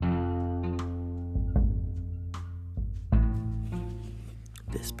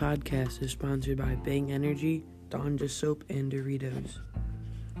This podcast is sponsored by Bang Energy, Donja Soap, and Doritos.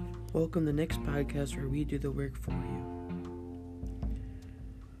 Welcome to the next podcast where we do the work for you.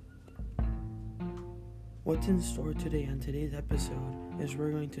 What's in store today on today's episode is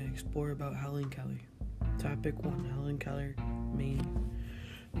we're going to explore about Helen Keller. Topic 1, Helen Keller, main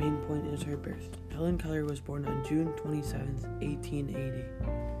point is her birth. Helen Keller was born on June 27, 1880.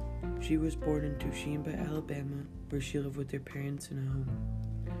 She was born in Tushimba, Alabama, where she lived with her parents in a home.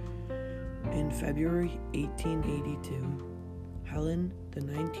 In February 1882, Helen, the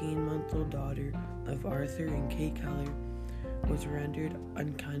 19-month-old daughter of Arthur and Kate Keller, was rendered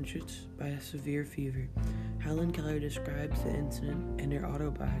unconscious by a severe fever. Helen Keller describes the incident in her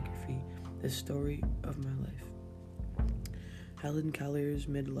autobiography, The Story of My Life. Helen Keller's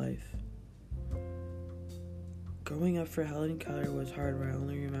midlife. Growing up for Helen Keller was hard while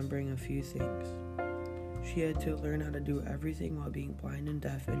only remembering a few things. She had to learn how to do everything while being blind and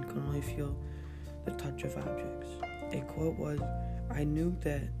deaf and could only feel the touch of objects. A quote was, "I knew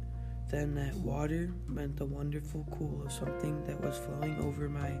that then that water meant the wonderful cool of something that was flowing over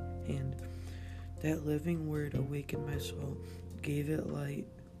my hand. That living word awakened my soul, gave it light,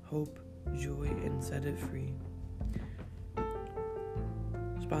 hope, joy, and set it free."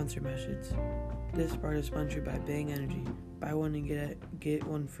 Sponsor message. This part is sponsored by Bang Energy. Buy one and get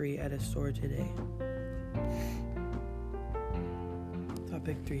one free at a store today.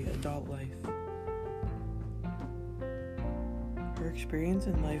 Topic 3, adult life. Her experience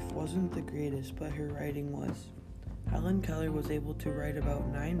in life wasn't the greatest, but her writing was. Helen Keller was able to write about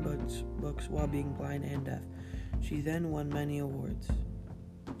 9 books while being blind and deaf. She then won many awards.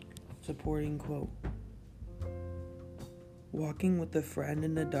 Supporting quote. Walking with a friend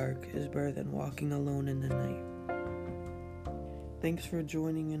in the dark is better than walking alone in the night. Thanks for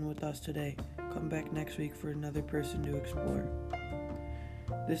joining in with us today. Come back next week for another person to explore.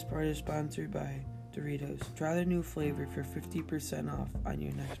 This part is sponsored by Doritos. Try the new flavor for 50% off on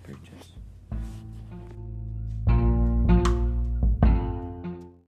your next purchase.